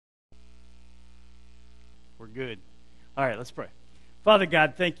We're good. All right, let's pray. Father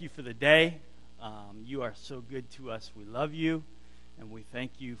God, thank you for the day. You are so good to us. We love you, and we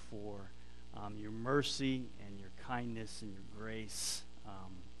thank you for your mercy and your kindness and your grace.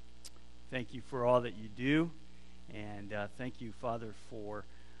 Thank you for all that you do, and thank you, Father, for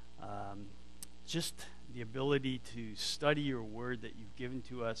just the ability to study your word that you've given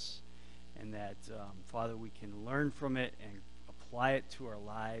to us, and that, Father, we can learn from it and apply it to our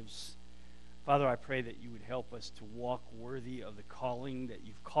lives. Father, I pray that you would help us to walk worthy of the calling that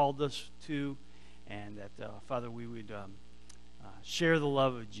you've called us to, and that, Father, we would share the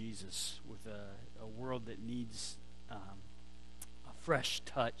love of Jesus with a world that needs a fresh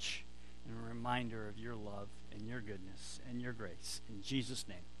touch and a reminder of your love and your goodness and your grace. In Jesus'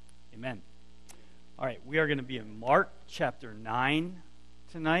 name, amen. All right, we are going to be in Mark chapter 9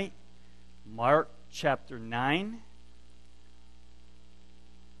 tonight. Mark chapter 9.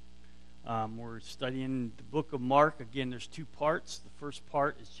 We're studying the book of Mark. Again, there's two parts. The first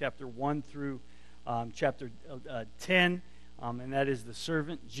part is chapter 1 through chapter 10, and that is the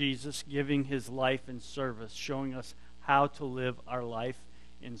servant Jesus giving his life in service, showing us how to live our life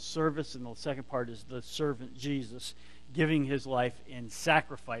in service. And the second part is the servant Jesus giving his life in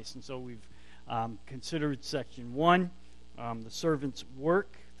sacrifice. And so we've considered section 1, the servant's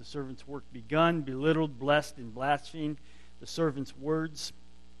work begun, belittled, blessed, and blasphemed, the servant's words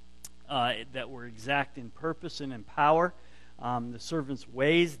that were exact in purpose and in power, the servant's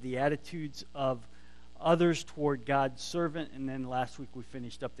ways, the attitudes of others toward God's servant, and then last week we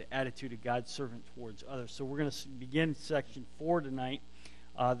finished up the attitude of God's servant towards others. So we're going to begin section 4 tonight,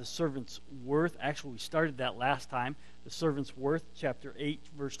 the servant's worth. Actually, we started that last time. The servant's worth, chapter 8,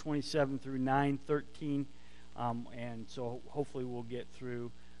 verse 27 through 9:13, and so hopefully we'll get through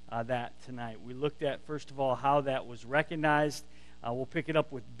that tonight. We looked at, first of all, how that was recognized. We'll pick it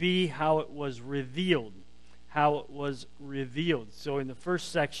up with B, how it was revealed. How it was revealed. So in the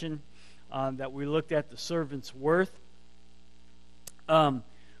first section that we looked at, the servant's worth,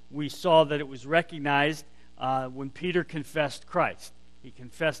 we saw that it was recognized when Peter confessed Christ. He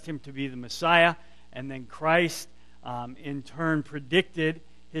confessed him to be the Messiah, and then Christ in turn predicted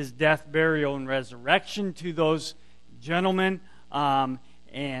his death, burial, and resurrection to those gentlemen.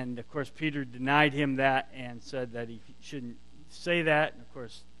 And of course Peter denied him that and said that he shouldn't say that, and of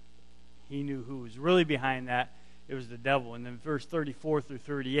course he knew who was really behind that. It was the devil. And then verse 34 through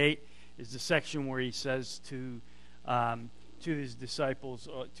 38 is the section where he says to his disciples,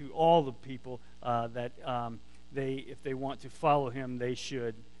 to all the people, that if they want to follow him, they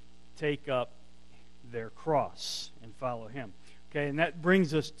should take up their cross and follow him. Okay, and that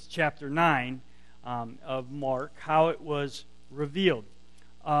brings us to chapter 9 of Mark, how it was revealed.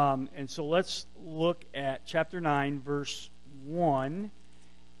 And so let's look at chapter 9, verse 1,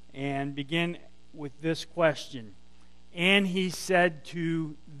 and begin with this question. And he said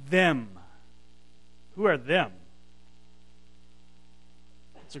to them. Who are them?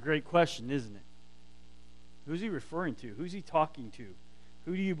 It's a great question, isn't it? Who's he referring to? Who's he talking to?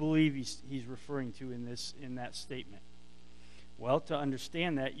 Who do you believe he's referring to in that statement? Well, to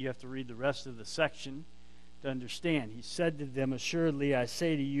understand that, you have to read the rest of the section to understand. He said to them, "Assuredly, I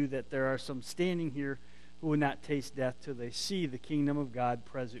say to you that there are some standing here who will not taste death till they see the kingdom of God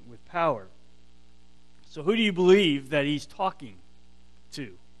present with power." So who do you believe that he's talking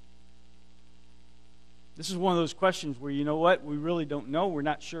to? This is one of those questions where, you know what, we really don't know. We're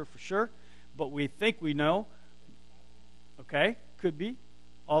not sure for sure, but we think we know. Okay, could be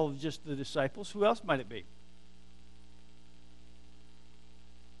all of just the disciples. Who else might it be?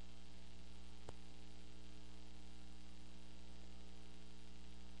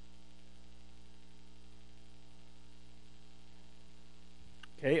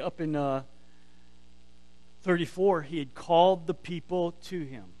 Okay, up in 34, he had called the people to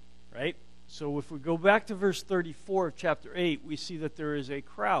him, right? So if we go back to verse 34 of chapter 8, we see that there is a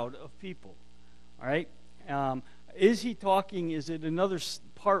crowd of people, all right? Is he talking, is it another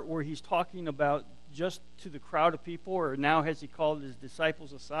part where he's talking about just to the crowd of people, or now has he called his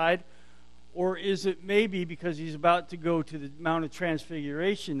disciples aside? Or is it maybe because he's about to go to the Mount of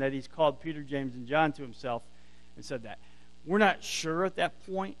Transfiguration that he's called Peter, James, and John to himself and said that? We're not sure at that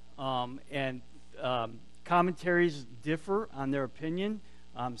point, and commentaries differ on their opinion.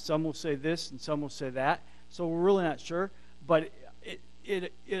 Some will say this and some will say that, so we're really not sure. But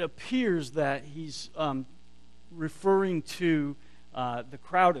it appears that he's referring to the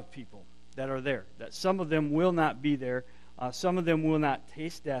crowd of people that are there, that some of them will not be there, some of them will not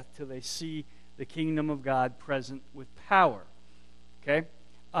taste death till they see the kingdom of God present with power. Okay?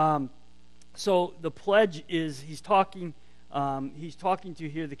 So the pledge is he's talking to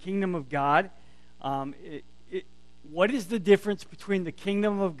here the kingdom of God. what is the difference between the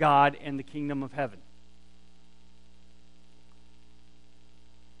kingdom of God and the kingdom of heaven?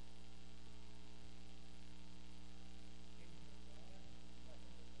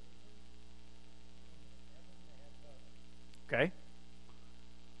 Okay.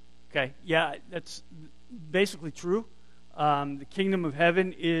 Okay. Yeah, that's basically true. The kingdom of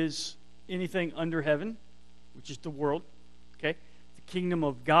heaven is anything under heaven, which is the world. Okay. The kingdom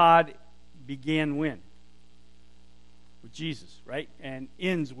of God began when? With Jesus, right? And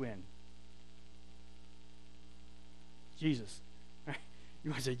ends when? Jesus. Right?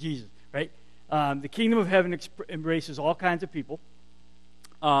 You want to say Jesus, right? The kingdom of heaven embraces all kinds of people.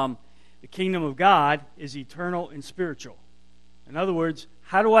 The kingdom of God is eternal and spiritual. In other words,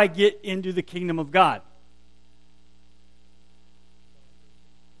 how do I get into the kingdom of God?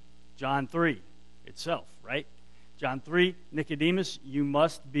 John 3 itself, right? John 3, Nicodemus, you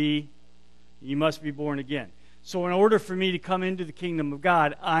must be born again. So in order for me to come into the kingdom of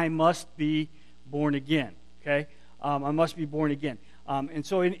God, I must be born again, okay? I must be born again. And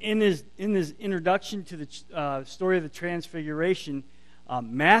so in his introduction to the story of the Transfiguration,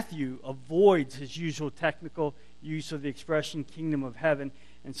 Matthew avoids his usual technical use of the expression kingdom of heaven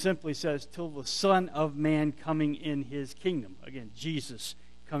and simply says, till the Son of Man coming in his kingdom. Again, Jesus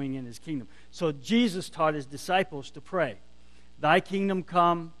coming in his kingdom. So Jesus taught his disciples to pray, thy kingdom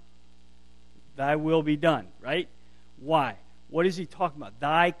come, thy will be done, right? Why? What is he talking about?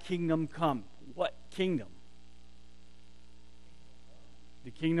 Thy kingdom come. What kingdom?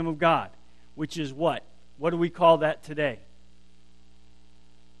 The kingdom of God, which is what? What do we call that today?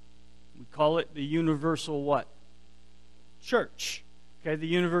 We call it the universal what? Church. Okay, the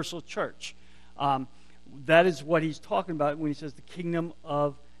universal church. That is what he's talking about when he says the kingdom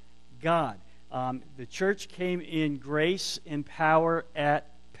of God. The church came in grace and power at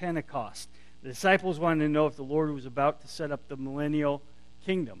Pentecost. The disciples wanted to know if the Lord was about to set up the millennial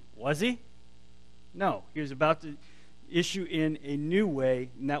kingdom. Was he? No. He was about to issue in a new way,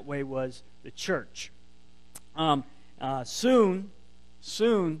 and that way was the church. Soon,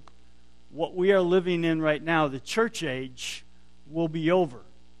 what we are living in right now, the church age, will be over.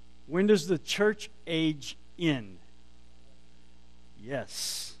 When does the church age end?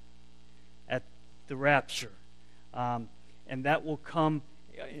 Yes, at the rapture. And that will come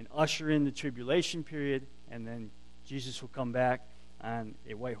and usher in the tribulation period, and then Jesus will come back on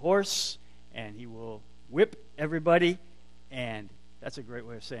a white horse, and he will whip everybody, and that's a great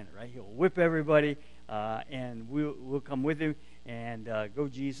way of saying it, right? He'll whip everybody, and we'll come with him, and go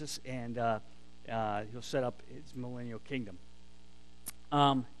Jesus, and he'll set up his millennial kingdom.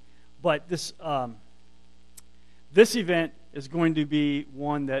 But this event is going to be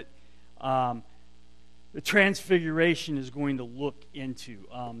one that the Transfiguration is going to look into.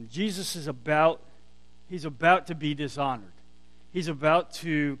 Jesus is he's about to be dishonored. He's about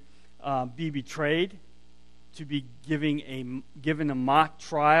to be betrayed, to be given a mock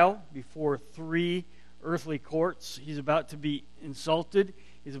trial before 3 earthly courts. He's about to be insulted.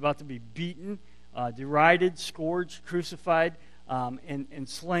 He's about to be beaten, derided, scourged, crucified, and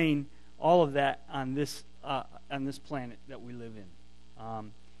slain. All of that on this planet that we live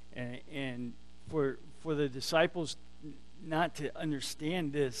in. And for the disciples not to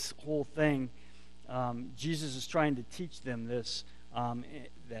understand this whole thing, Jesus is trying to teach them this,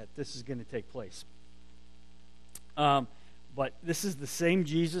 that this is going to take place. But this is the same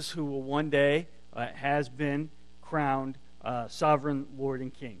Jesus who will one day has been crowned sovereign Lord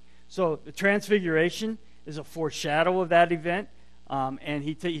and King. So the Transfiguration is a foreshadow of that event, and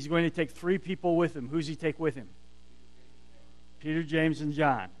he's going to take 3 people with him. Who's he take with him? Peter, James, and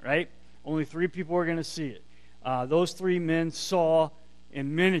John, right? Only 3 people are going to see it. Those 3 men saw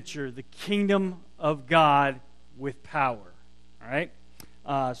in miniature the kingdom of God with power, all right?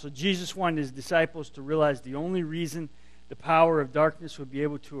 So Jesus wanted his disciples to realize the only reason the power of darkness would be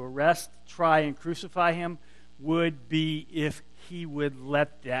able to arrest, try, and crucify him would be if he would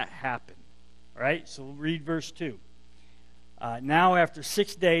let that happen. All right, so read verse 2. Now after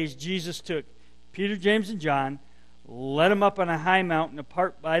 6 days, Jesus took Peter, James, and John, led them up on a high mountain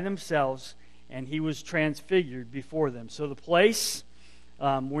apart by themselves, and he was transfigured before them. So the place,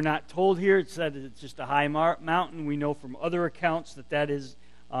 we're not told here, it said it's just a high mountain. We know from other accounts that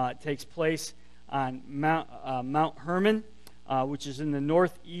takes place on Mount Hermon, which is in the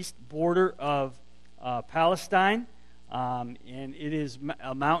northeast border of Palestine. And it is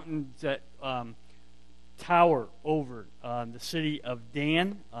a mountain that tower over the city of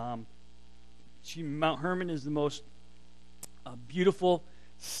Dan. Mount Hermon is the most beautiful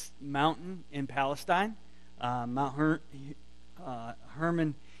mountain in Palestine. Mount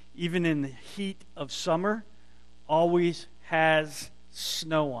Hermon, even in the heat of summer, always has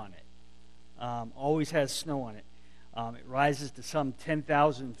snow on it. Always has snow on it. It rises to some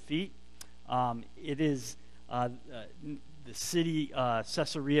 10,000 feet. It is the city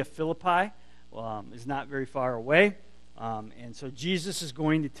Caesarea Philippi is not very far away. And so Jesus is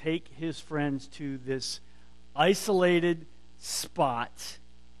going to take his friends to this isolated spot.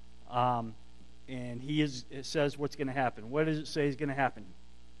 And it says what's going to happen. What does it say is going to happen?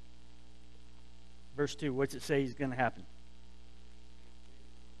 Verse 2, what's it say is going to happen?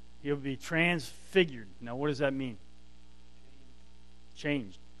 He'll be transfigured. Now, what does that mean?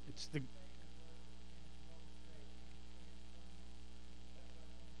 Changed. It's the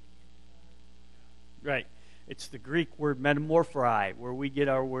right. It's the Greek word metamorphoi, where we get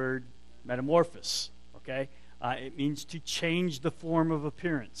our word metamorphosis. Okay, it means to change the form of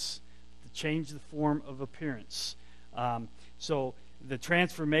appearance. To change the form of appearance. So the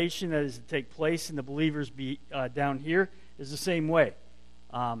transformation that is to take place in the believers down here is the same way.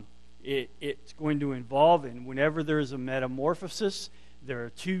 It's going to involve, and whenever there is a metamorphosis, there are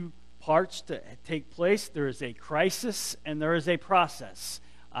two parts to take place. There is a crisis and there is a process.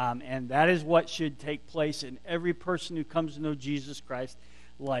 And that is what should take place in every person who comes to know Jesus Christ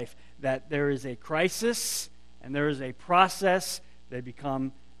life. That there is a crisis and there is a process. They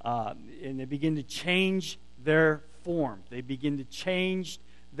become, and they begin to change their form. They begin to change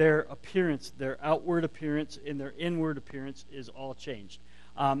their appearance. Their outward appearance and their inward appearance is all changed.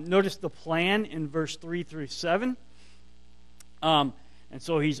 Notice the plan in verse 3 through 7. And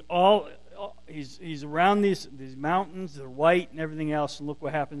so he's around these mountains, they're white and everything else, and look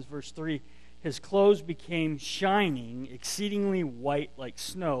what happens, verse 3. His clothes became shining, exceedingly white like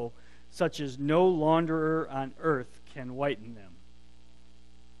snow, such as no launderer on earth can whiten them.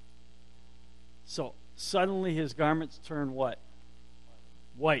 So suddenly his garments turn what?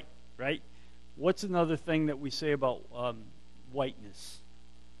 White, right? What's another thing that we say about whiteness?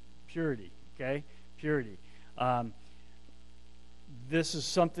 Purity, okay? Purity. This is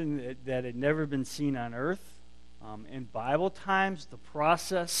something that had never been seen on earth. In Bible times, the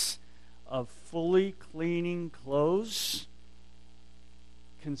process of fully cleaning clothes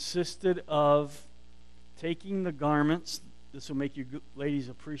consisted of taking the garments. This will make you ladies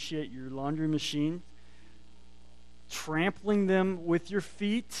appreciate your laundry machine. Trampling them with your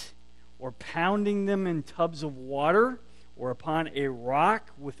feet or pounding them in tubs of water or upon a rock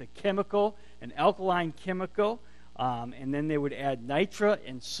with a chemical, an alkaline chemical. And then they would add nitra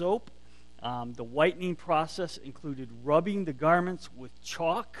and soap. The whitening process included rubbing the garments with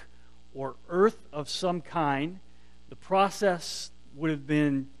chalk or earth of some kind. The process would have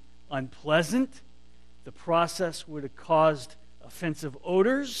been unpleasant. The process would have caused offensive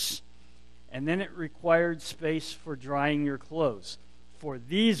odors. And then it required space for drying your clothes. For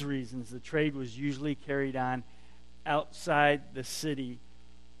these reasons, the trade was usually carried on outside the city,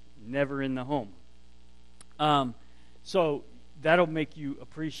 never in the home. So that'll make you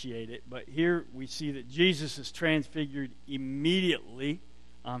appreciate it. But here we see that Jesus is transfigured immediately.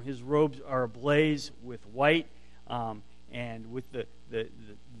 His robes are ablaze with white, and with the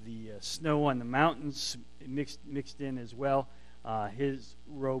snow on the mountains mixed in as well. His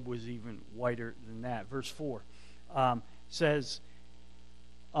robe was even whiter than that. Verse 4 says,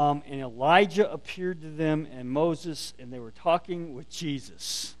 and Elijah appeared to them and Moses, and they were talking with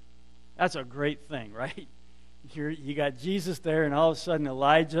Jesus. That's a great thing, right? You got Jesus there, and all of a sudden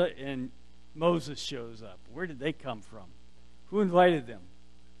Elijah and Moses shows up. Where did they come from? Who invited them?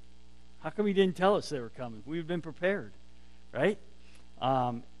 How come he didn't tell us they were coming? We've been prepared, right?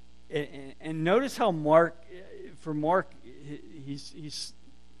 And notice how Mark, he's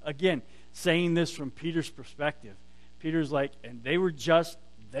again saying this from Peter's perspective. Peter's like, and they were just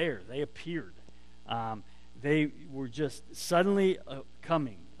there. They appeared. They were just suddenly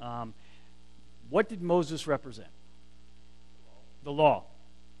coming. What did Moses represent? The law.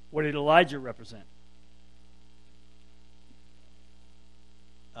 What did Elijah represent?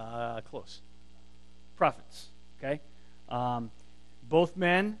 Close. Prophets. Okay? Both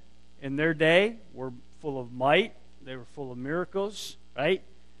men in their day were full of might. They were full of miracles, right?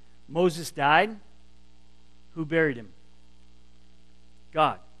 Moses died. Who buried him?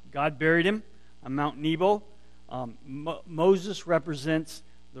 God. God buried him on Mount Nebo. Moses represents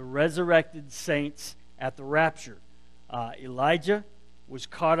the resurrected saints at the rapture. Elijah was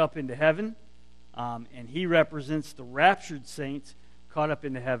caught up into heaven, and he represents the raptured saints caught up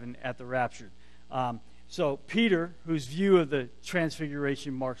into heaven at the rapture. So Peter, whose view of the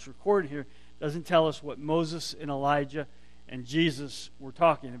transfiguration Mark's recorded here, doesn't tell us what Moses and Elijah and Jesus were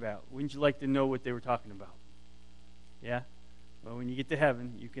talking about. Wouldn't you like to know what they were talking about? Yeah? Well, when you get to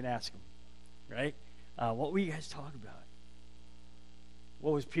heaven, you can ask them, right? What were you guys talking about?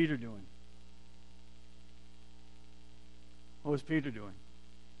 What was Peter doing? What was Peter doing?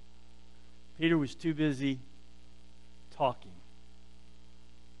 Peter was too busy talking.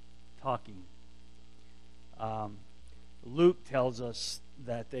 Luke tells us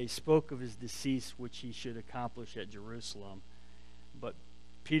that they spoke of his decease, which he should accomplish at Jerusalem. But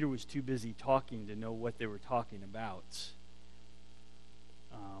Peter was too busy talking to know what they were talking about.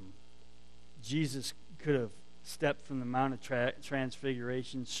 Jesus could have stepped from the Mount of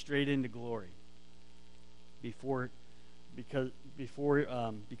Transfiguration straight into glory because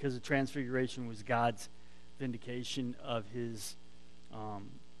the Transfiguration was God's vindication of his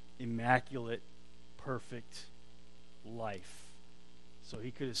immaculate, perfect life. So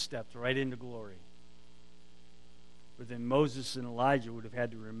he could have stepped right into glory. But then Moses and Elijah would have had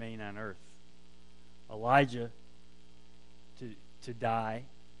to remain on earth. Elijah to die,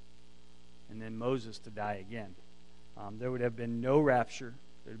 and then Moses to die again. There would have been no rapture.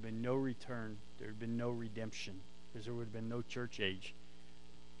 There would have been no return. There would have been no redemption, because there would have been no church age.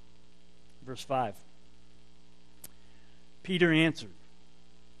 Verse 5. Peter answered,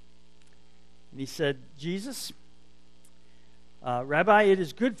 and he said, Jesus, Rabbi, it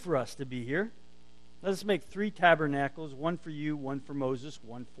is good for us to be here. Let us make 3 tabernacles, one for you, one for Moses,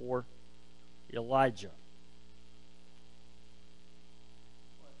 one for Elijah.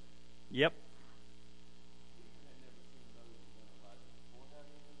 Yep.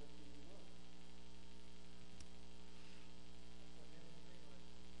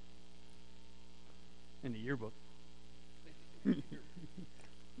 In the yearbook.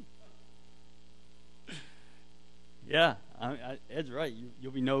 Yeah, Ed's right.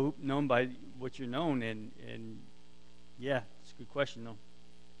 You'll be known by what you're known, and yeah, it's a good question though.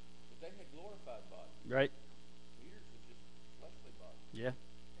 But they had glorified bodies. Right. Peter's was just fleshly bodies. Yeah.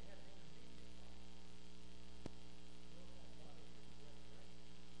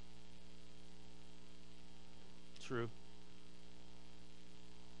 True.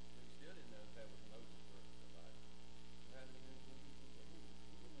 We still didn't know if that was Moses or Elijah. There hadn't been anything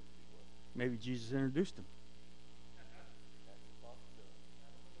who was. Maybe Jesus introduced him. That's a possibility.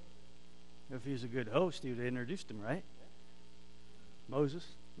 If he was a good host, he would have introduced him, right? Moses,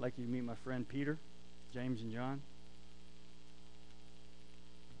 I'd like you to meet my friend Peter, James, and John.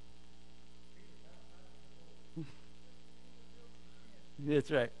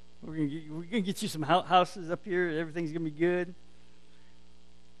 That's right. We're gonna get you some houses up here. Everything's gonna be good.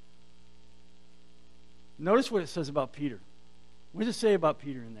 Notice what it says about Peter. What does it say about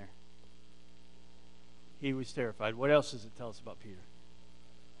Peter in there? He was terrified. What else does it tell us about Peter?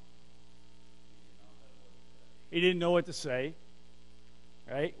 He didn't know what to say.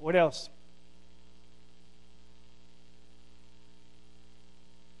 Right? What else?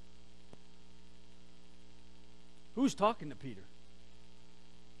 Who's talking to Peter?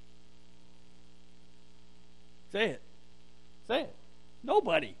 Say it. Say it.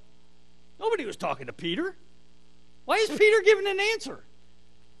 Nobody. Nobody was talking to Peter. Why is Peter giving an answer?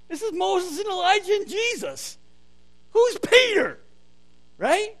 This is Moses and Elijah and Jesus. Who's Peter?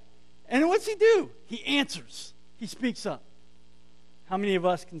 Right? And what's he do? He answers. He speaks up. How many of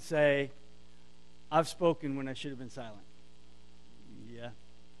us can say, I've spoken when I should have been silent? Yeah.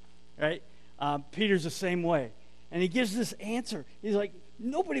 Right? Peter's the same way. And he gives this answer. He's like,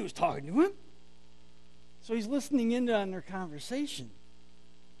 nobody was talking to him. So he's listening in on their conversation.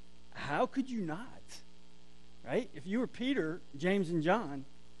 How could you not? Right? If you were Peter, James, and John,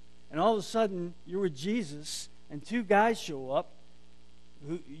 and all of a sudden you're with Jesus, and 2 guys show up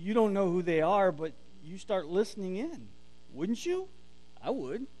who you don't know who they are, but you start listening in. Wouldn't you? I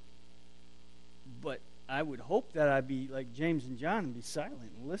would. But I would hope that I'd be like James and John and be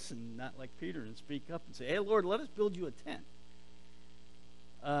silent and listen, not like Peter, and speak up and say, hey, Lord, let us build you a tent.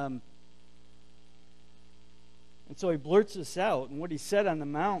 And so he blurts this out, and what he said on the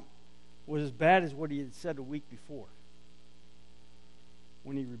Mount was as bad as what he had said a week before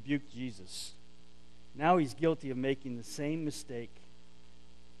when he rebuked Jesus. Now he's guilty of making the same mistake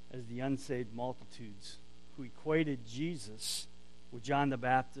as the unsaved multitudes who equated Jesus with John the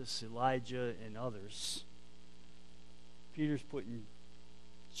Baptist, Elijah, and others. Peter's putting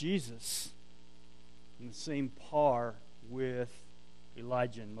Jesus in the same par with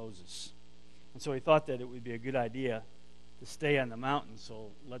Elijah and Moses. And so he thought that it would be a good idea to stay on the mountain,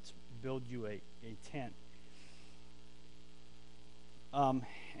 so let's build you a tent.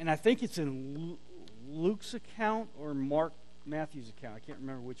 And I think it's in Luke's account or Matthew's account. I can't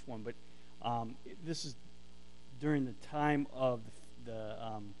remember which one, but this is during the time of the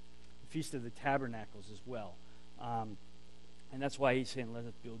Feast of the Tabernacles as well. And that's why he's saying, let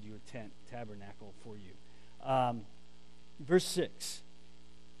us build you a tent, tabernacle for you. Verse 6,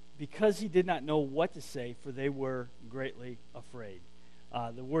 because he did not know what to say, for they were greatly afraid.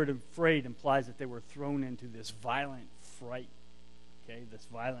 The word afraid implies that they were thrown into this violent fright, okay, this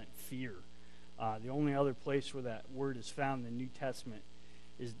violent fear. The only other place where that word is found in the New Testament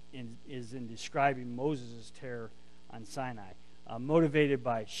is in describing Moses' terror on Sinai. Motivated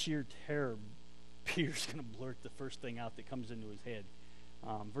by sheer terror, Peter's going to blurt the first thing out that comes into his head.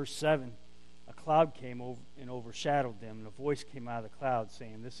 Verse 7, a cloud came over and overshadowed them, and a voice came out of the cloud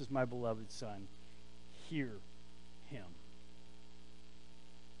saying, this is my beloved Son, hear him.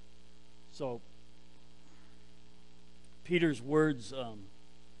 So, Peter's words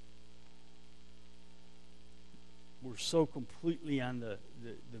were so completely on the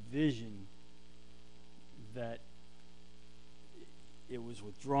vision that it was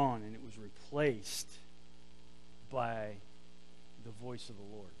withdrawn and it was replaced by the voice of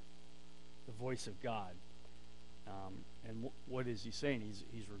the Lord, the voice of God. And what is he saying?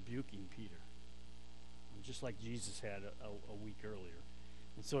 He's rebuking Peter, just like Jesus had a week earlier.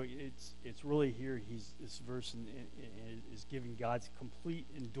 And so it's really here. This verse is giving God's complete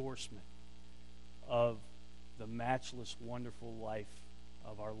endorsement of the matchless, wonderful life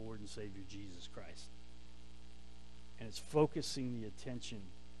of our Lord and Savior Jesus Christ. And it's focusing the attention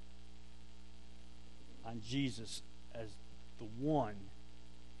on Jesus as the one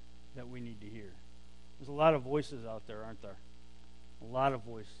that we need to hear. There's a lot of voices out there, aren't there? A lot of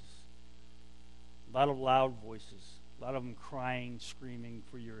voices. A lot of loud voices. A lot of them crying, screaming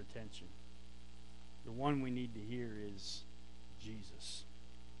for your attention. The one we need to hear is Jesus.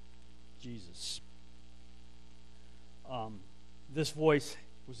 Jesus. This voice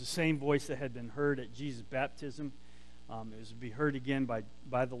was the same voice that had been heard at Jesus' baptism. It was to be heard again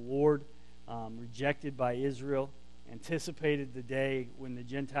by the Lord, rejected by Israel, anticipated the day when the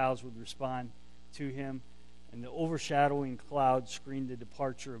Gentiles would respond to him, and the overshadowing cloud screened the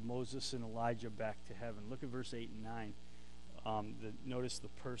departure of Moses and Elijah back to heaven. Look at verse 8 and 9. Notice the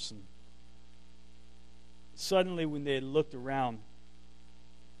person. Suddenly, when they had looked around,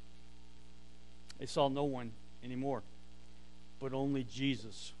 they saw no one anymore, but only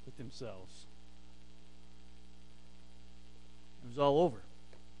Jesus with themselves. It was all over.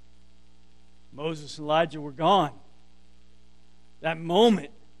 Moses and Elijah were gone. That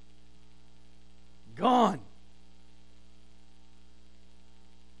moment, gone.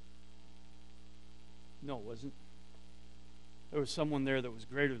 No, it wasn't. There was someone there that was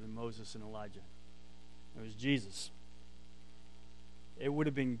greater than Moses and Elijah. It was Jesus. It would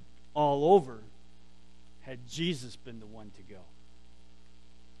have been all over had Jesus been the one to go.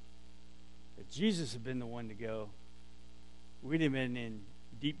 If Jesus had been the one to go, we'd have been in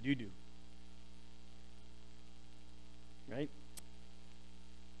deep doo-doo. Right?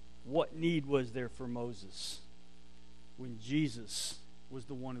 What need was there for Moses when Jesus was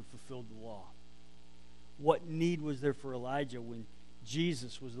the one who fulfilled the law? What need was there for Elijah when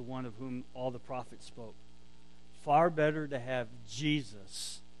Jesus was the one of whom all the prophets spoke? Far better to have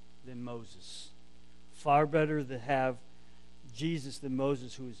Jesus than Moses. Far better to have Jesus than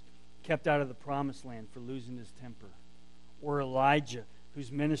Moses, who was kept out of the promised land for losing his temper. Or Elijah,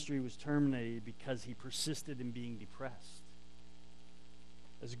 whose ministry was terminated because he persisted in being depressed.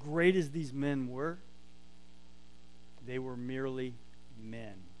 As great as these men were, they were merely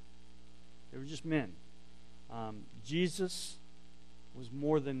men. They were just men. Jesus was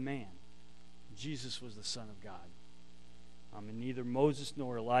more than man. Jesus was the Son of God. And neither Moses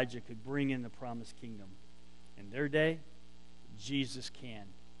nor Elijah could bring in the promised kingdom. In their day, Jesus can,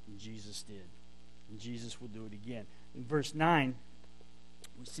 and Jesus did. And Jesus will do it again. In verse 9,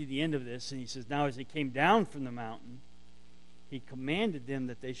 we see the end of this, and he says, now as they came down from the mountain, he commanded them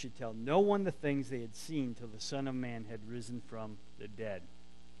that they should tell no one the things they had seen till the Son of Man had risen from the dead.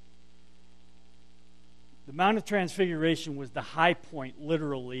 The Mount of Transfiguration was the high point,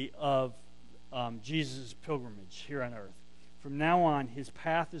 literally, of Jesus' pilgrimage here on earth. From now on, his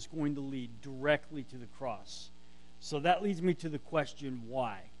path is going to lead directly to the cross. So that leads me to the question,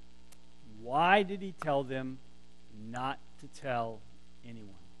 why? Why did he tell them not to tell anyone?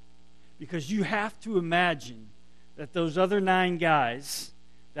 Because you have to imagine that those other 9 guys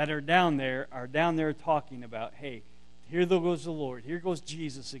that are down there talking about, hey, here goes the Lord. Here goes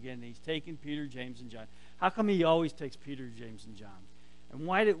Jesus again. He's taking Peter, James, and John. How come he always takes Peter, James, and John? And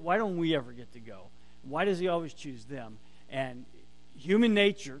why don't we ever get to go? Why does he always choose them? And human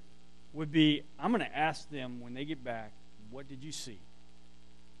nature would be, I'm going to ask them when they get back, what did you see?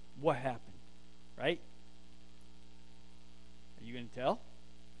 What happened? Right? Are you going to tell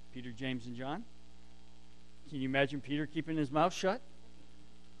Peter, James, and John? Can you imagine Peter keeping his mouth shut?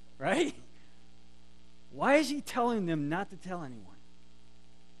 Right? Why is he telling them not to tell anyone?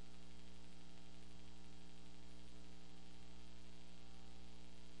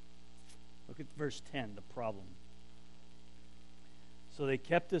 Look at verse 10, the problem. So they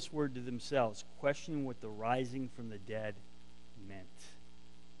kept this word to themselves, questioning what the rising from the dead meant.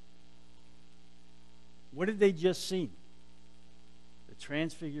 What had they just seen? The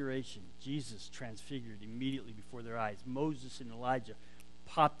transfiguration. Jesus transfigured immediately before their eyes. Moses and Elijah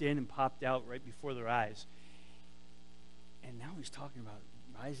popped in and popped out right before their eyes. And now he's talking about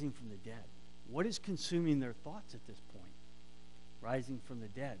rising from the dead. What is consuming their thoughts at this point? Rising from the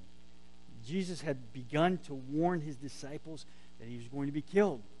dead. Jesus had begun to warn his disciples that he was going to be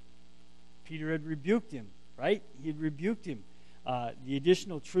killed. Peter had rebuked him, right? He had rebuked him. The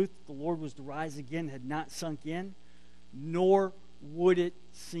additional truth that the Lord was to rise again had not sunk in, nor would it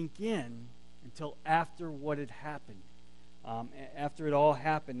sink in until after what had happened. After it all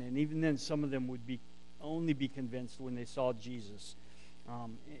happened, and even then some of them would only be convinced when they saw Jesus.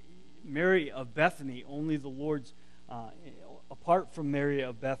 Mary of Bethany, apart from Mary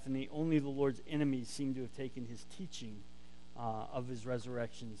of Bethany, only the Lord's enemies seem to have taken his teaching of his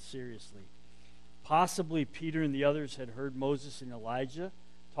resurrection seriously. Possibly Peter and the others had heard Moses and Elijah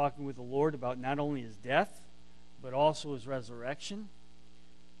talking with the Lord about not only his death, but also his resurrection.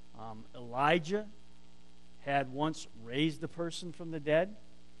 Elijah had once raised a person from the dead,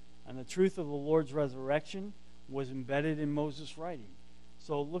 and the truth of the Lord's resurrection was embedded in Moses' writing.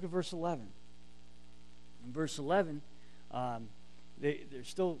 So look at verse 11. In verse 11, they're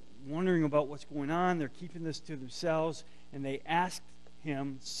still wondering about what's going on. They're keeping this to themselves, and they asked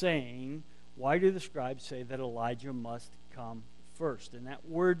him, saying, "Why do the scribes say that Elijah must come first?" And that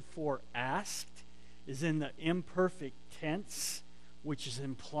word for asked is in the imperfect tense, which is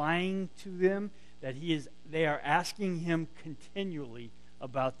implying to them that they are asking him continually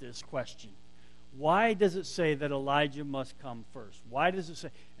about this question. Why does it say that Elijah must come first? Why does it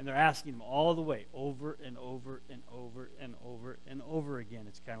say? And they're asking him all the way, over and over and over and over and over again.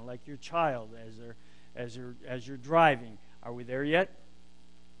 It's kind of like your child as you're driving. Are we there yet?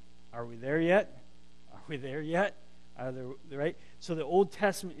 Are we there yet? Are we there yet? Are there right? So the Old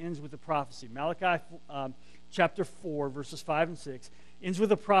Testament ends with a prophecy. Malachi chapter 4, verses 5 and 6 ends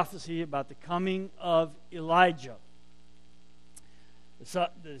with a prophecy about the coming of Elijah. The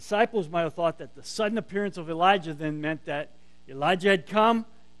disciples might have thought that the sudden appearance of Elijah then meant that Elijah had come.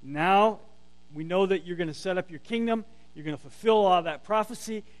 Now we know that you're going to set up your kingdom. You're going to fulfill all that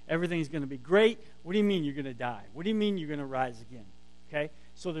prophecy. Everything's going to be great. What do you mean you're going to die? What do you mean you're going to rise again? Okay?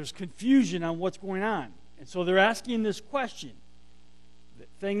 So there's confusion on what's going on. And so they're asking this question. The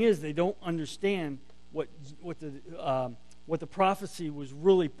thing is, they don't understand what the prophecy was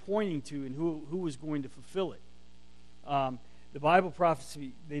really pointing to and who was going to fulfill it. The Bible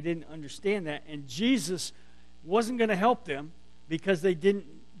prophecy, they didn't understand that, and Jesus wasn't going to help them because they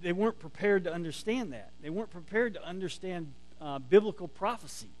weren't prepared to understand that. They weren't prepared to understand biblical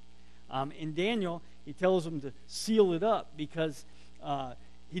prophecy. In Daniel, he tells them to seal it up because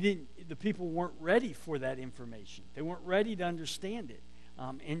the people weren't ready for that information. They weren't ready to understand it.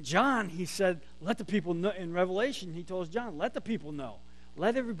 In John, he said, let the people know. In Revelation, he told John, let the people know.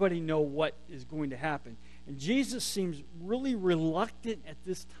 Let everybody know what is going to happen. And Jesus seems really reluctant at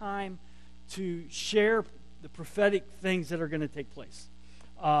this time to share the prophetic things that are going to take place.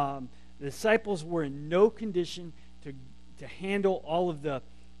 The disciples were in no condition to handle all of the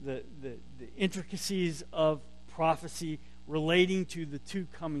intricacies of prophecy relating to the two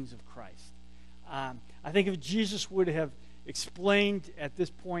comings of Christ. I think if Jesus would have explained at this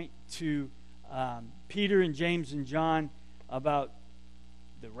point to Peter and James and John about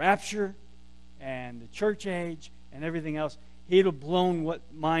the rapture and the church age and everything else, he'd have blown what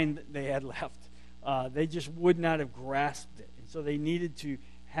mind they had left. They just would not have grasped it. And so they needed to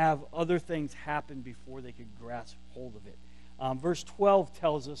have other things happen before they could grasp hold of it. Verse 12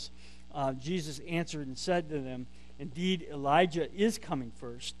 tells us, Jesus answered and said to them, "Indeed, Elijah is coming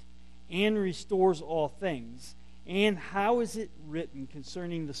first and restores all things. And how is it written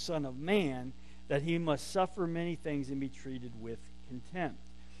concerning the Son of Man that he must suffer many things and be treated with contempt?"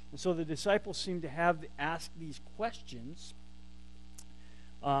 And so the disciples seem to have asked these questions,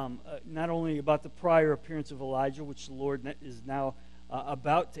 not only about the prior appearance of Elijah, which the Lord is now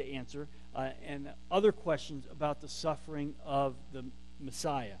about to answer, and other questions about the suffering of the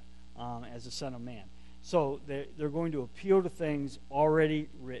Messiah as the Son of Man. So they're going to appeal to things already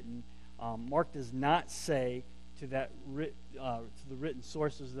written. Mark does not say to the written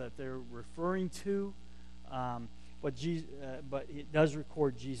sources that they're referring to, but it does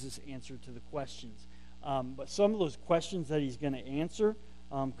record Jesus' answer to the questions. But some of those questions that he's going to answer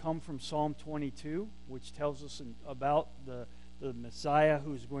come from Psalm 22, which tells us about the Messiah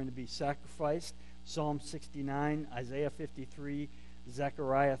who's going to be sacrificed. Psalm 69, Isaiah 53,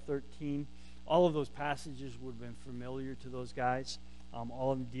 Zechariah 13. All of those passages would have been familiar to those guys.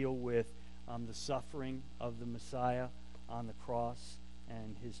 All of them deal with the suffering of the Messiah on the cross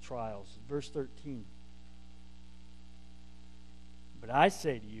and his trials. Verse 13. But I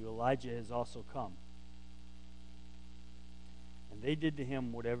say to you, Elijah has also come. And they did to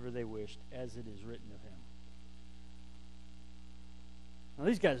him whatever they wished, as it is written of him. Now,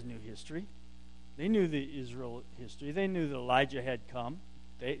 these guys knew history. They knew the Israel history. They knew that Elijah had come.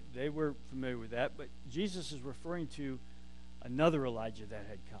 They were familiar with that. But Jesus is referring to another Elijah that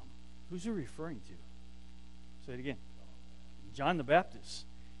had come. Who's he referring to? Say it again. John the Baptist.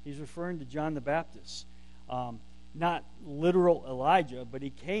 He's referring to John the Baptist. Not literal Elijah, but he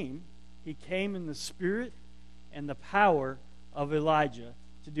came. He came in the spirit and the power of Elijah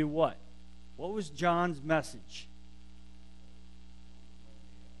to do what? What was John's message?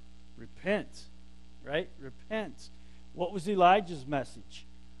 Repent. Right? Repent. What was Elijah's message?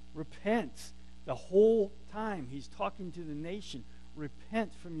 Repent. The whole time he's talking to the nation.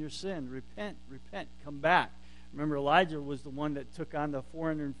 Repent from your sin. Repent, repent, come back. Remember, Elijah was the one that took on the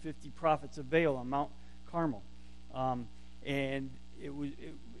 450 prophets of Baal on Mount Carmel. And it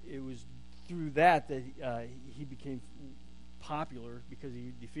was through that he became popular because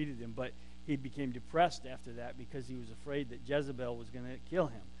he defeated him. But he became depressed after that because he was afraid that Jezebel was going to kill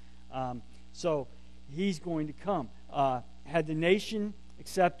him. So he's going to come. Had the nation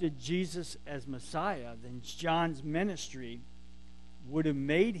accepted Jesus as Messiah, then John's ministry would have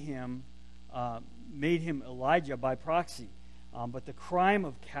made him Elijah by proxy. But the crime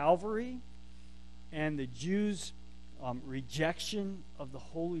of Calvary and the Jews' rejection of the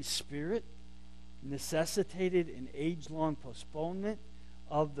Holy Spirit necessitated an age-long postponement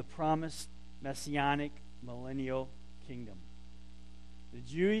of the promised messianic millennial kingdom. The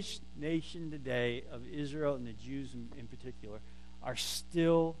Jewish nation today of Israel, and the Jews in particular, are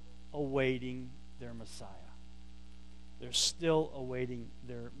still awaiting their Messiah. They're still awaiting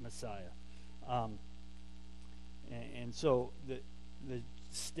their Messiah. And so the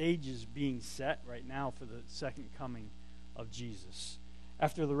stage is being set right now for the second coming of Jesus.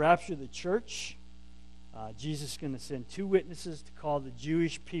 After the rapture of the church, Jesus is going to send two witnesses to call the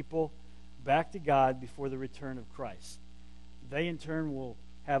Jewish people back to God before the return of Christ. They, in turn, will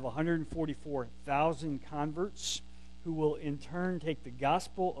have 144,000 converts who will, in turn, take the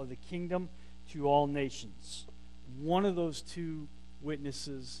gospel of the kingdom to all nations. One of those two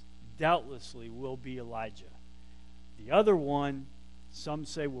witnesses doubtlessly will be Elijah. The other one, some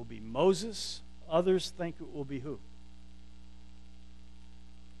say, will be Moses. Others think it will be who?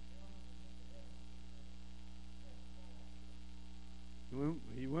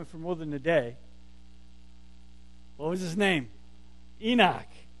 He went for more than a day. What was his name? Enoch.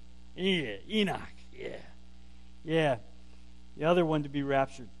 Yeah, Enoch. Yeah. The other one to be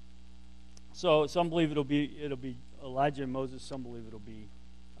raptured. So some believe it'll be Elijah and Moses. Some believe it'll be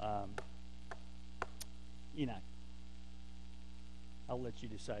Enoch. I'll let you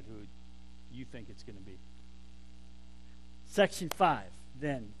decide who you think it's going to be. Section 5,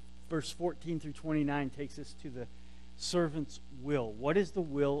 then, verse 14 through 29 takes us to the servant's will. What is the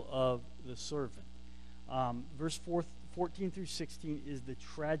will of the servant? Verse 14 through 16 is the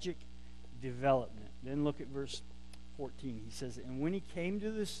tragic development. Then look at verse 14. He says, and when he came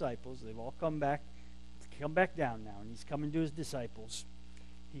to the disciples, they've all come back down now, and he's coming to his disciples.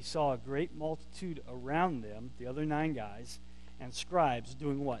 He saw a great multitude around them, the other 9 guys, and scribes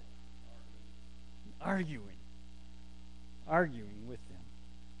doing what? Arguing with them.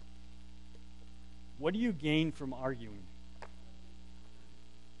 What do you gain from arguing?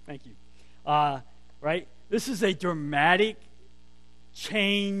 Thank you. Right? This is a dramatic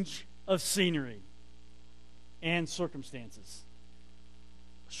change of scenery and circumstances.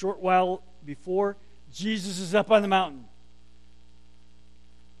 A short while before, Jesus is up on the mountain.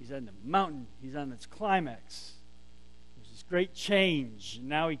 He's on the mountain. He's on its climax. There's this great change. And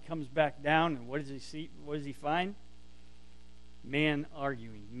now he comes back down, and what does he see? What does he find? Men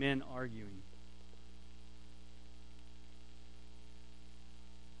arguing.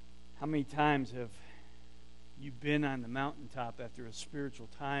 How many times have you been on the mountaintop after a spiritual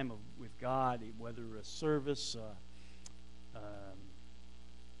time with God, whether a service, a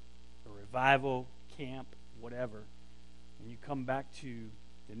revival, camp, whatever, and you come back to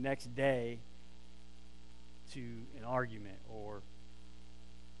the next day to an argument or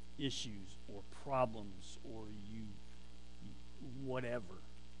issues or problems or you whatever,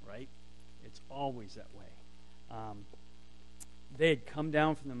 right? It's always that way. They had come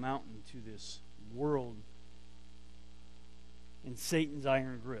down from the mountain to this world in Satan's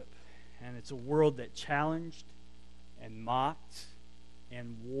iron grip. And it's a world that challenged and mocked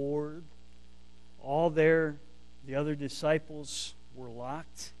and warred. All the other disciples were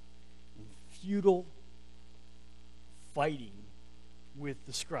locked in futile fighting with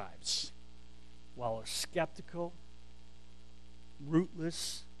the scribes, while a skeptical,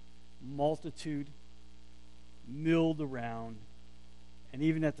 rootless multitude milled around. And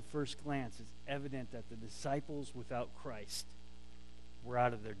even at the first glance, it's evident that the disciples without Christ were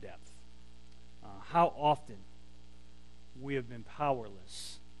out of their depth. How often we have been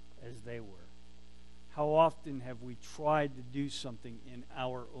powerless as they were. How often have we tried to do something in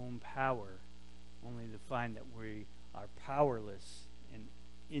our own power, only to find that we are powerless and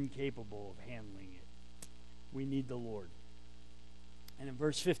incapable of handling it. We need the Lord. And in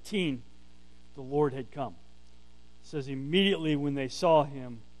verse 15, the Lord had come. It says, immediately when they saw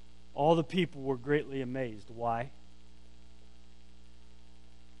him, all the people were greatly amazed. Why?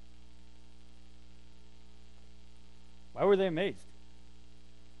 Why were they amazed?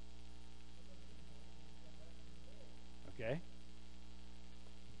 Okay.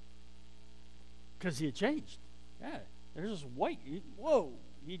 Because he had changed. Yeah. There's this white. Whoa.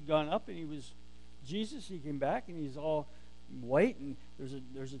 He'd gone up and he was Jesus. He came back and he's all white, and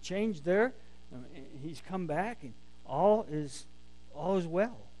there's a change there. He's come back and all is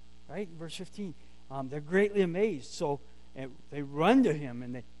well. Right? In verse 15. They're greatly amazed. So they run to him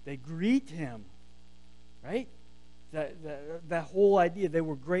and they greet him. Right? That whole idea, they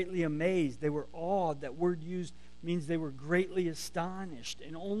were greatly amazed. They were awed. That word used means they were greatly astonished.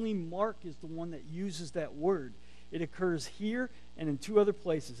 And only Mark is the one that uses that word. It occurs here and in two other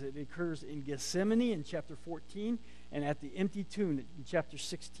places. It occurs in Gethsemane in chapter 14 and at the empty tomb in chapter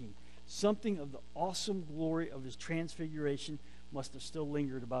 16. Something of the awesome glory of his transfiguration must have still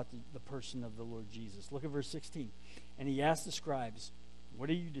lingered about the person of the Lord Jesus. Look at verse 16. And he asked the scribes, what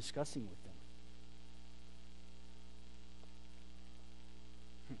are you discussing with them?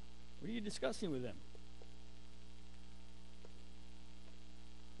 What are you discussing with them?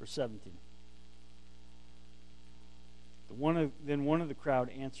 Verse 17. Then one of the crowd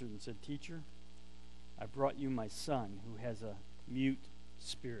answered and said, Teacher, I brought you my son who has a mute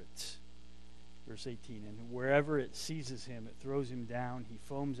spirit. Verse 18. And wherever it seizes him, it throws him down. He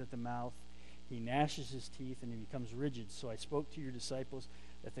foams at the mouth. He gnashes his teeth and he becomes rigid. So I spoke to your disciples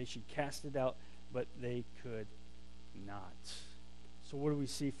that they should cast it out, but they could not. So what do we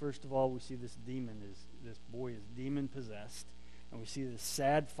see? First of all, we see this boy is demon possessed, and we see this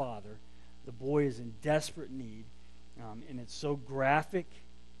sad father. The boy is in desperate need, and it's so graphic.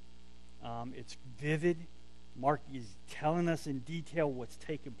 It's vivid. Mark is telling us in detail what's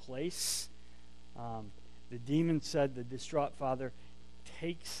taken place. The demon said the distraught father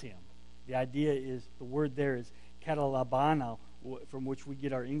takes him. The idea is, the word there is katalabana, from which we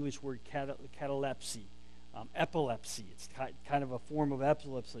get our English word catalepsy. Epilepsy. It's kind of a form of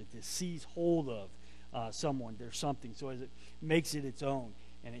epilepsy to seize hold of someone. There's something. So as it makes it its own.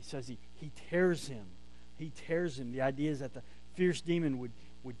 And it says he tears him. He tears him. The idea is that the fierce demon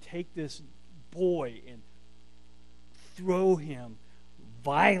would take this boy and throw him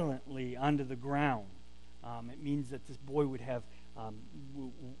violently onto the ground. It means that this boy would have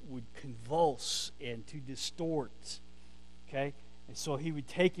would convulse and to distort. Okay? And so he would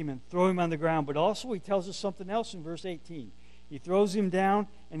take him and throw him on the ground. But also he tells us something else in verse 18. He throws him down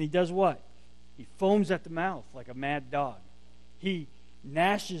and he does what? He foams at the mouth like a mad dog. He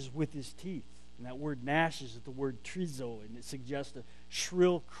gnashes with his teeth. And that word gnashes is the word trizo, and it suggests a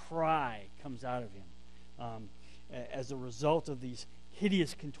shrill cry comes out of him. As a result of these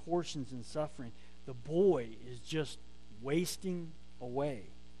hideous contortions and suffering, the boy is just wasting away.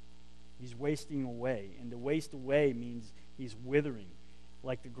 He's wasting away. And to waste away means he's withering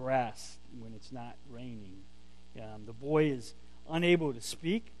like the grass when it's not raining. The boy is unable to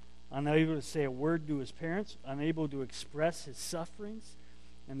speak, unable to say a word to his parents, unable to express his sufferings.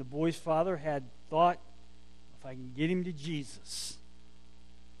 And the boy's father had thought, if I can get him to Jesus,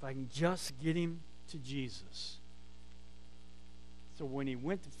 if I can just get him to Jesus. So when he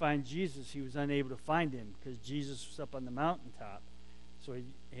went to find Jesus, he was unable to find him because Jesus was up on the mountaintop. So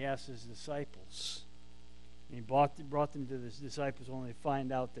he asked his disciples. And he brought them to his disciples only to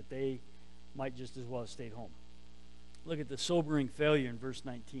find out that they might just as well have stayed home. Look at the sobering failure in verse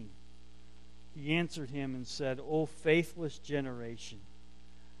 19. He answered him and said, O faithless generation,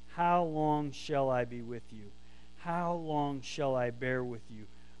 how long shall I be with you? How long shall I bear with you?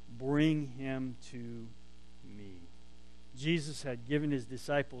 Bring him to me. Jesus had given his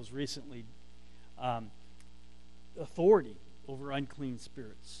disciples recently authority over unclean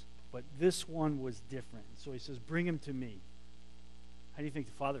spirits. But this one was different. So he says, bring him to me. How do you think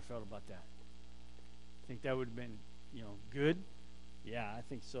the Father felt about that? Think that would have been, good? Yeah, I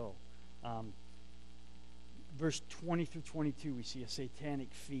think so. Verse 20 through 22, we see a satanic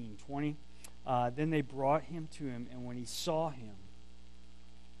fiend. 20, then they brought him to him, and when he saw him,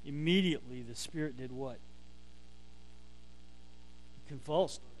 immediately the spirit did what?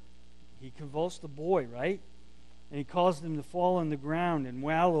 He convulsed the boy, right? And he caused him to fall on the ground and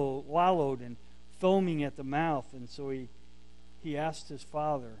wallowed and foaming at the mouth. And so he asked his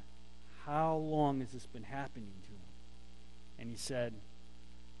father, how long has this been happening to him? And he said,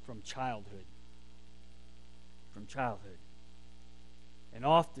 from childhood. From childhood. And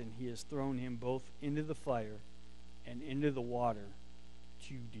often he has thrown him both into the fire and into the water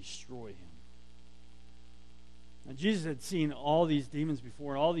to destroy him. Now, Jesus had seen all these demons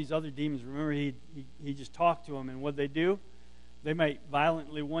before, and all these other demons. Remember, he just talked to them, and what they do? They might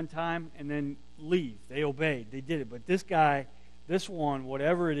violently one time and then leave. They obeyed. They did it. But this guy, this one,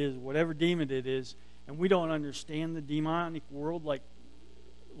 whatever it is, whatever demon it is, and we don't understand the demonic world like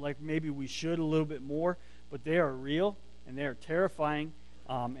maybe we should a little bit more, but they are real, and they are terrifying.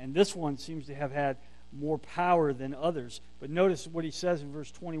 And this one seems to have had more power than others. But notice what he says in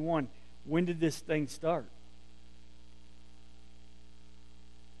verse 21. When did this thing start?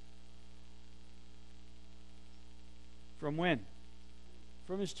 From when?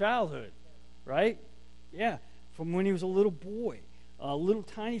 From his childhood, right? Yeah, from when he was a little boy, a little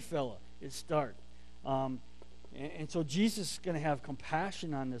tiny fella, it started. And so Jesus is going to have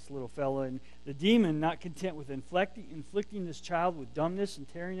compassion on this little fella. And the demon, not content with inflicting this child with dumbness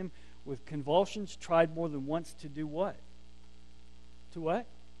and tearing him with convulsions, tried more than once to do what? To what?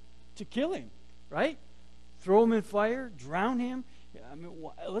 To kill him, right? Throw him in fire, drown him. I mean,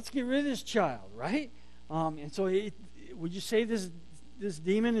 let's get rid of this child, right? And so would you say this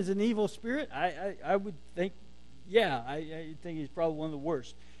demon is an evil spirit? I would think, yeah, I think he's probably one of the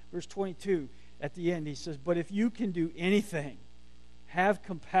worst. Verse 22, at the end, he says, but if you can do anything, have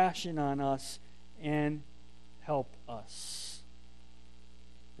compassion on us and help us.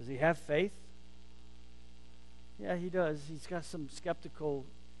 Does he have faith? Yeah, he does. He's got some skepticism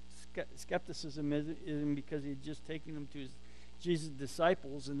because he had just taken them to Jesus'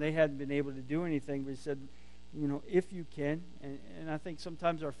 disciples, and they hadn't been able to do anything. But he said, if you can, and I think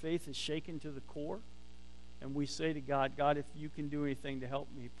sometimes our faith is shaken to the core, and we say to God, God, if you can do anything to help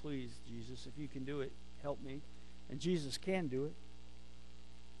me, please, Jesus, if you can do it, help me. And Jesus can do it.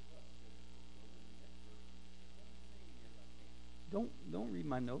 Don't read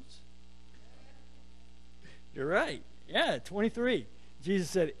my notes. You're right. Yeah, 23. Jesus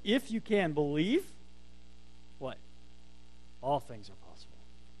said, if you can believe, what? All things are possible.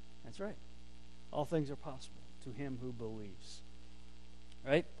 That's right. All things are possible to him who believes.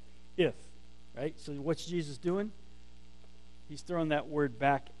 Right? If. Right? So what's Jesus doing? He's throwing that word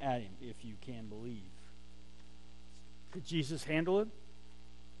back at him, if you can believe. Could Jesus handle it?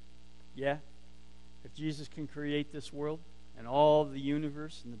 Yeah. If Jesus can create this world and all the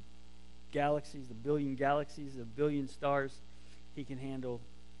universe and the galaxies, the billion stars, he can handle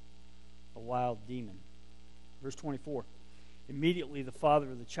a wild demon. Verse 24. Immediately the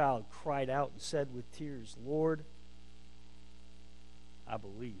father of the child cried out and said with tears, Lord, I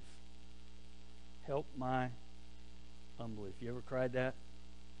believe. Help my unbelief. You ever cried that?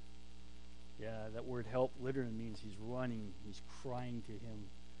 Yeah, that word help literally means he's running, he's crying to him.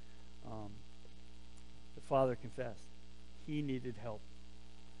 The father confessed he needed help.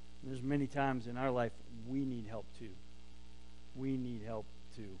 And there's many times in our life we need help too. We need help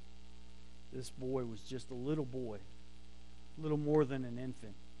too. This boy was just a little boy, little more than an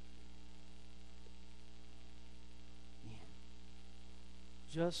infant. Man,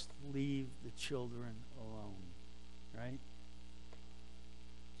 just leave the children alone, right?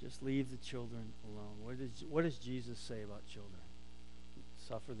 Just leave the children alone. What does Jesus say about children?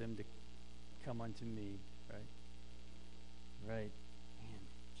 Suffer them to come unto me, right? Right. Man,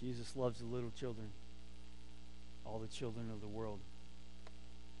 Jesus loves the little children. All the children of the world.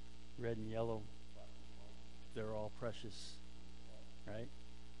 Red and yellow. They're all precious, right?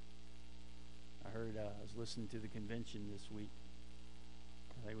 I heard, I was listening to the convention this week.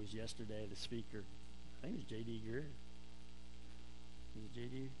 I think it was yesterday, the speaker, I think it was J.D. Greear. Was it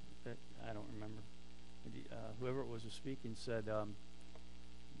J.D.? I don't remember. Whoever it was speaking said,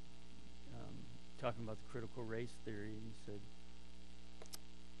 talking about the critical race theory, he said,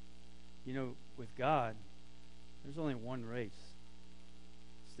 with God, there's only one race.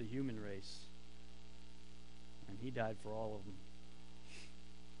 It's the human race. And he died for all of them.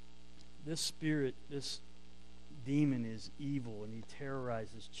 This spirit, this demon is evil, and he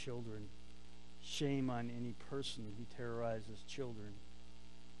terrorizes children. Shame on any person who terrorizes children.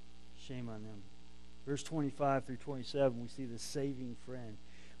 Shame on them. Verse 25 through 27, we see the saving friend.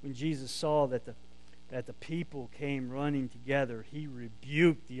 When Jesus saw that the people came running together, he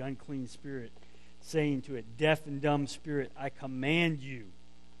rebuked the unclean spirit, saying to it, "Deaf and dumb spirit, I command you,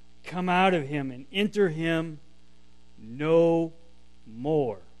 come out of him and enter him no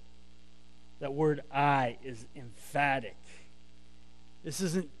more." That word "I" is emphatic. This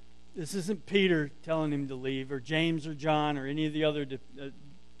isn't Peter telling him to leave, or James or John or any of the other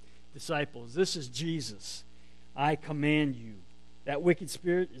disciples. This is Jesus. I command you. That wicked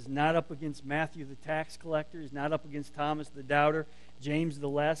spirit is not up against Matthew the tax collector. He's not up against Thomas the doubter, James the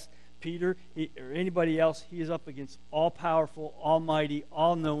less, Peter, or anybody else. He is up against all-powerful, almighty,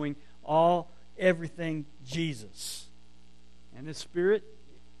 all-knowing, everything Jesus. And this spirit,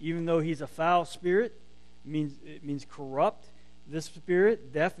 even though he's a foul spirit, it means corrupt. This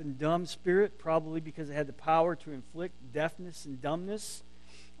spirit, deaf and dumb spirit, probably because it had the power to inflict deafness and dumbness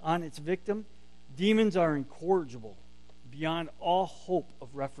on its victim. Demons are incorrigible, beyond all hope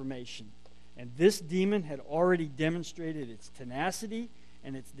of reformation. And this demon had already demonstrated its tenacity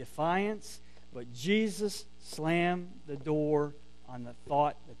and its defiance, but Jesus slammed the door on the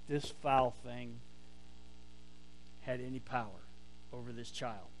thought that this foul thing had any power over this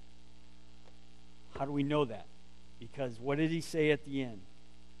child. How do we know that? Because what did he say at the end?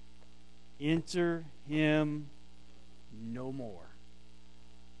 Enter him no more.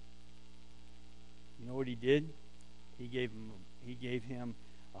 You know what he did? He gave him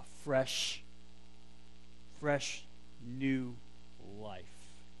a fresh new life.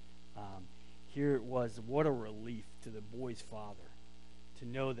 Here it was. What a relief to the boy's father to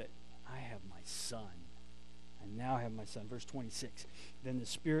know that I have my son. I now have my son. Verse 26. Then the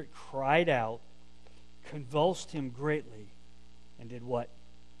spirit cried out, convulsed him greatly, and did what?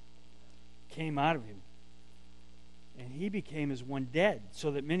 Came out of him. And he became as one dead,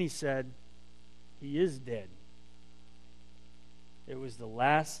 so that many said, he is dead. It was the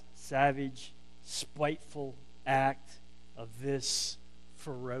last savage, spiteful act of this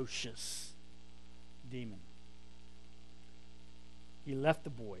ferocious demon. He left the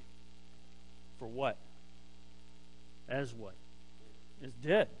boy for what? As what? As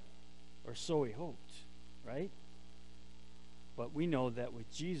dead. Or so he hoped, right? But we know that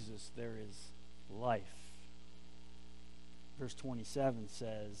with Jesus there is life. Verse 27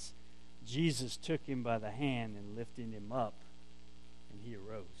 says, Jesus took him by the hand and lifted him up, and he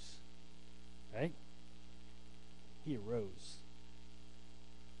arose. Right? He arose.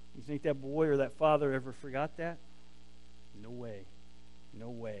 You think that boy or that father ever forgot that? No way. No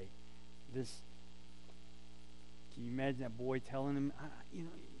way. Can you imagine that boy telling him,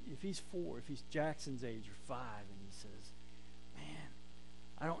 if he's 4, if he's Jackson's age or 5, and he says, man,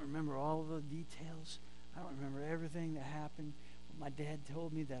 I don't remember all of the details. I don't remember everything that happened. But my dad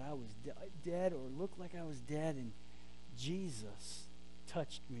told me that I was dead or looked like I was dead, and Jesus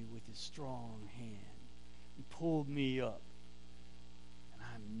touched me with his strong hand and pulled me up. And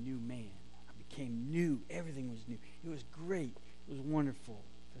I'm a new man. I became new. Everything was new. It was great. It was wonderful.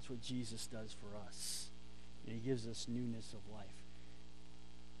 That's what Jesus does for us. And he gives us newness of life.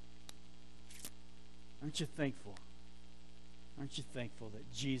 Aren't you thankful? Aren't you thankful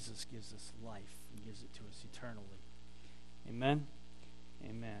that Jesus gives us life and gives it to us eternally? Amen?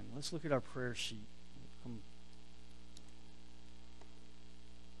 Amen. Let's look at our prayer sheet. Come.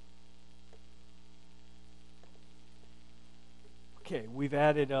 Okay, we've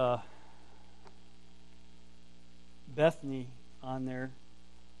added Bethany on there.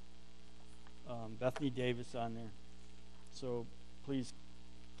 Bethany Davis on there. So please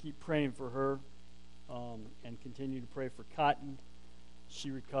keep praying for her and continue to pray for Cotton.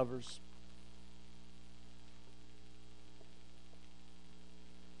 She recovers.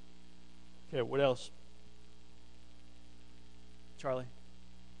 Okay, what else? Charlie?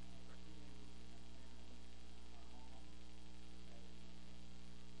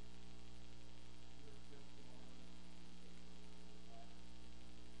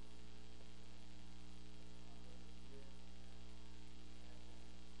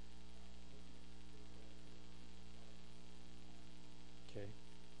 Okay.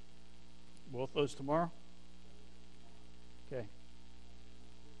 Both those tomorrow? Okay.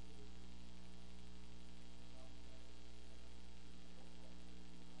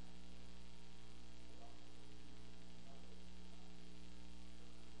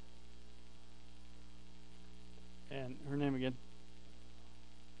 And her name again?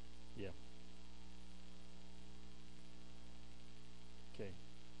 Yeah.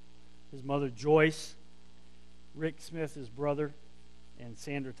 his mother Joyce, Rick Smith, his brother, and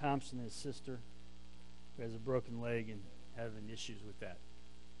Sandra Thompson, his sister, who has a broken leg and having issues with that.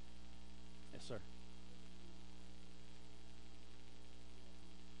 Yes, sir.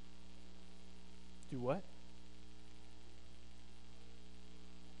 Do what?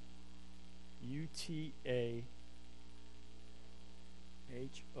 UTAHONA.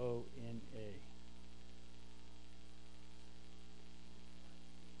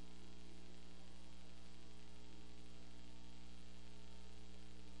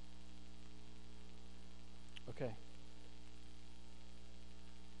 Okay.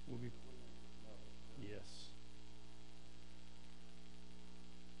 We'll be. Yes.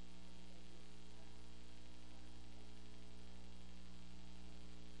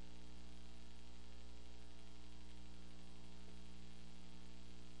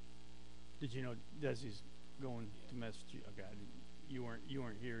 Did you know Desi's going to Massachusetts? Okay, you weren't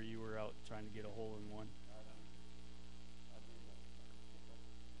here. You were out trying to get a hole in one.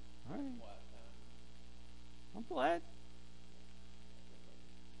 All right. I'm glad.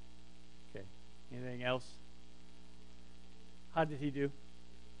 Okay. Anything else? How did he do?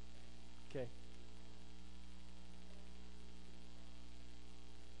 Okay.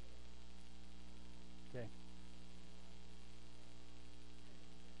 Okay.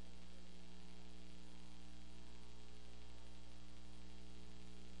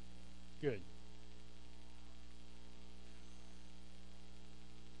 Good.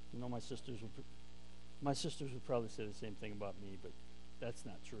 You know, my sisters would probably say the same thing about me, but that's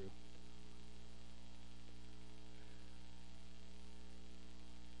not true.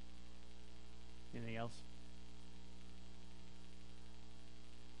 Anything else?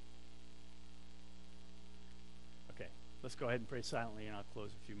 Okay, let's go ahead and pray silently, and I'll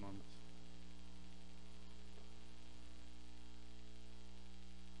close in a few moments.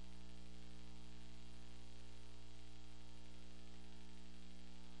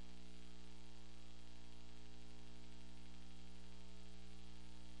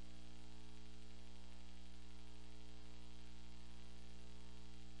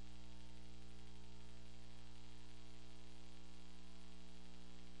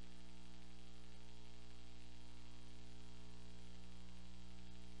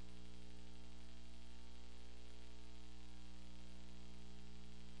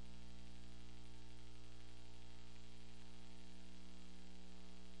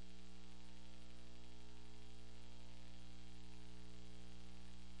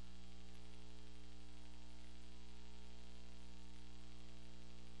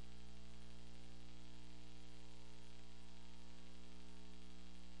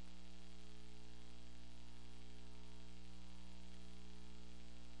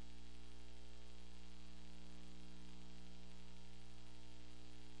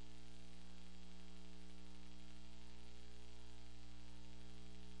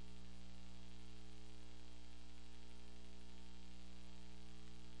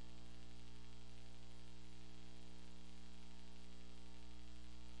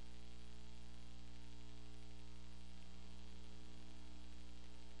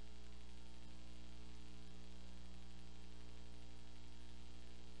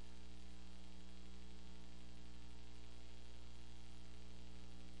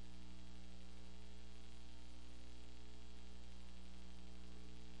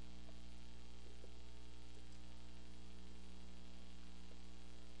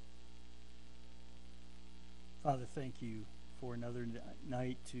 Father, thank you for another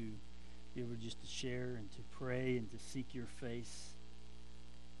night to be able just to share and to pray and to seek your face.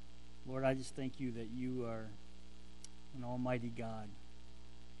 Lord, I just thank you that you are an almighty God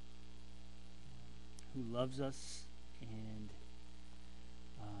who loves us and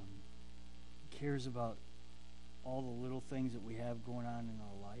cares about all the little things that we have going on in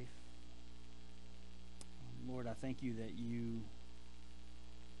our life. Lord, I thank you that you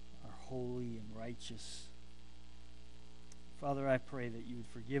are holy and righteous. Father, I pray that you would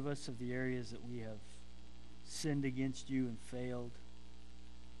forgive us of the areas that we have sinned against you and failed.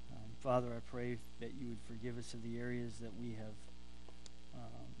 Father, I pray that you would forgive us of the areas that we have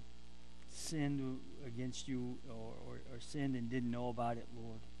sinned against you or sinned and didn't know about it,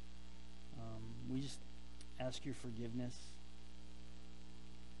 Lord. We just ask your forgiveness.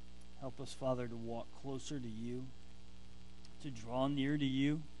 Help us, Father, to walk closer to you, to draw near to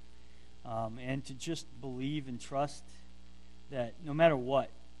you, and to just believe and trust that no matter what,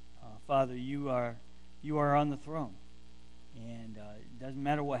 Father, you are on the throne. And it doesn't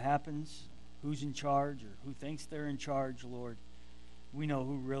matter what happens, who's in charge or who thinks they're in charge, Lord. We know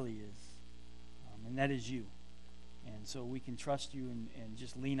who really is, and that is you. And so we can trust you and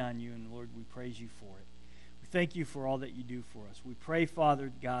just lean on you. And, Lord, we praise you for it. We thank you for all that you do for us. We pray,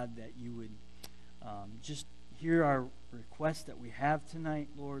 Father God, that you would just hear our requests that we have tonight,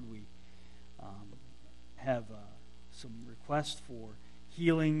 Lord. We have some requests for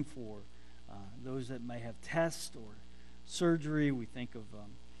healing for those that may have tests or surgery. We think of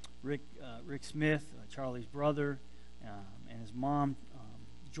Rick Smith, Charlie's brother, and his mom,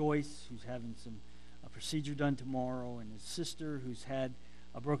 Joyce, who's having a procedure done tomorrow, and his sister, who's had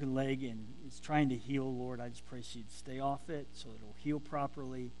a broken leg and is trying to heal. Lord, I just pray she'd stay off it so it'll heal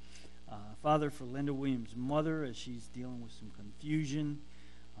properly. Father, for Linda Williams' mother, as she's dealing with some confusion,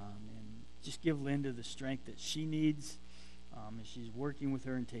 and just give Linda the strength that she needs as she's working with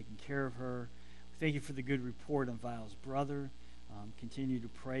her and taking care of her. Thank you for the good report on Vile's brother. Continue to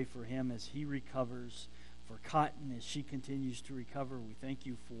pray for him as he recovers, for Cotton as she continues to recover. We thank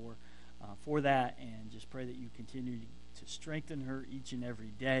you for that, and just pray that you continue to strengthen her each and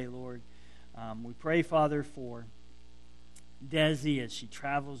every day, Lord. We pray, Father, for Desi as she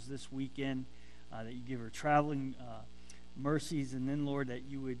travels this weekend, that you give her traveling mercies, and then, Lord, that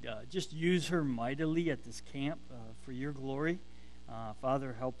you would just use her mightily at this camp for your glory.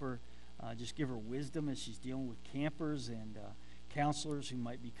 Father, help her. Just give her wisdom as she's dealing with campers and counselors who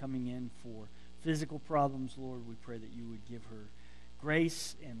might be coming in for physical problems. Lord, we pray that you would give her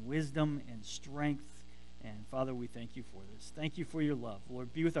grace and wisdom and strength. And, Father, we thank you for this. Thank you for your love.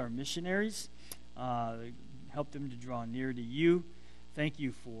 Lord, be with our missionaries. Help them to draw near to you. Thank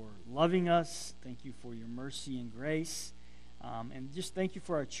you for loving us. Thank you for your mercy and grace. And just thank you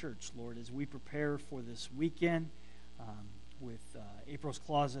for our church, Lord, as we prepare for this weekend with April's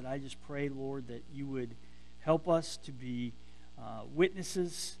Closet. I just pray, Lord, that you would help us to be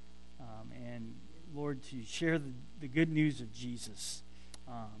witnesses and, Lord, to share the good news of Jesus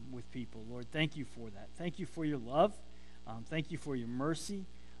with people. Lord, thank you for that. Thank you for your love. Thank you for your mercy.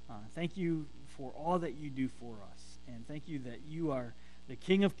 Thank you for all that you do for us. And thank you that you are the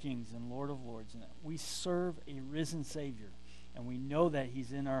King of Kings and Lord of Lords, and that we serve a risen Savior. And we know that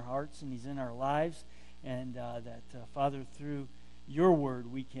he's in our hearts and he's in our lives, and that, Father, through your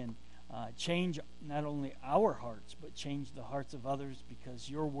word, we can change not only our hearts, but change the hearts of others, because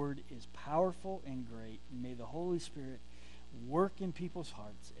your word is powerful and great. And may the Holy Spirit work in people's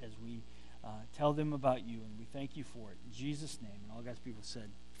hearts as we tell them about you, and we thank you for it. In Jesus' name. And all God's people said,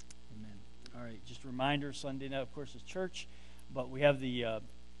 amen. All right, just a reminder, Sunday night, of course, is church, but we have the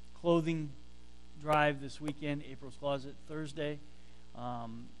clothing drive this weekend, April's Closet, Thursday.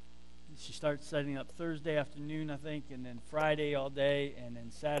 She starts setting up Thursday afternoon, I think, and then Friday all day, and then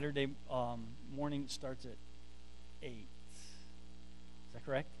Saturday morning starts at 8. Is that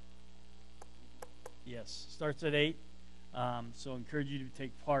correct? Yes, starts at 8. So I encourage you to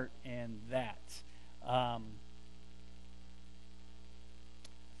take part in that. I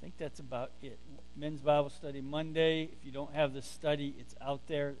think that's about it. Men's Bible study Monday. If you don't have the study, it's out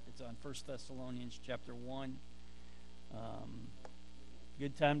there. It's on 1 Thessalonians chapter 1.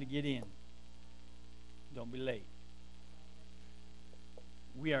 Good time to get in. Don't be late.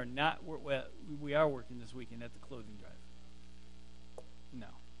 We are not. Well, we are working this weekend at the clothing drive. No.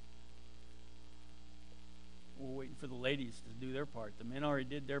 We're waiting for the ladies to do their part. The men already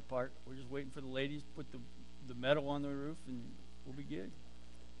did their part. We're just waiting for the ladies to put the metal on the roof, and we'll be good.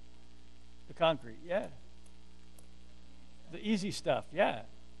 The concrete, yeah. The easy stuff, yeah.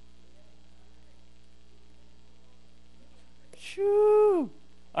 Shoo!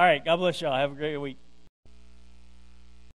 All right, God bless y'all. Have a great week.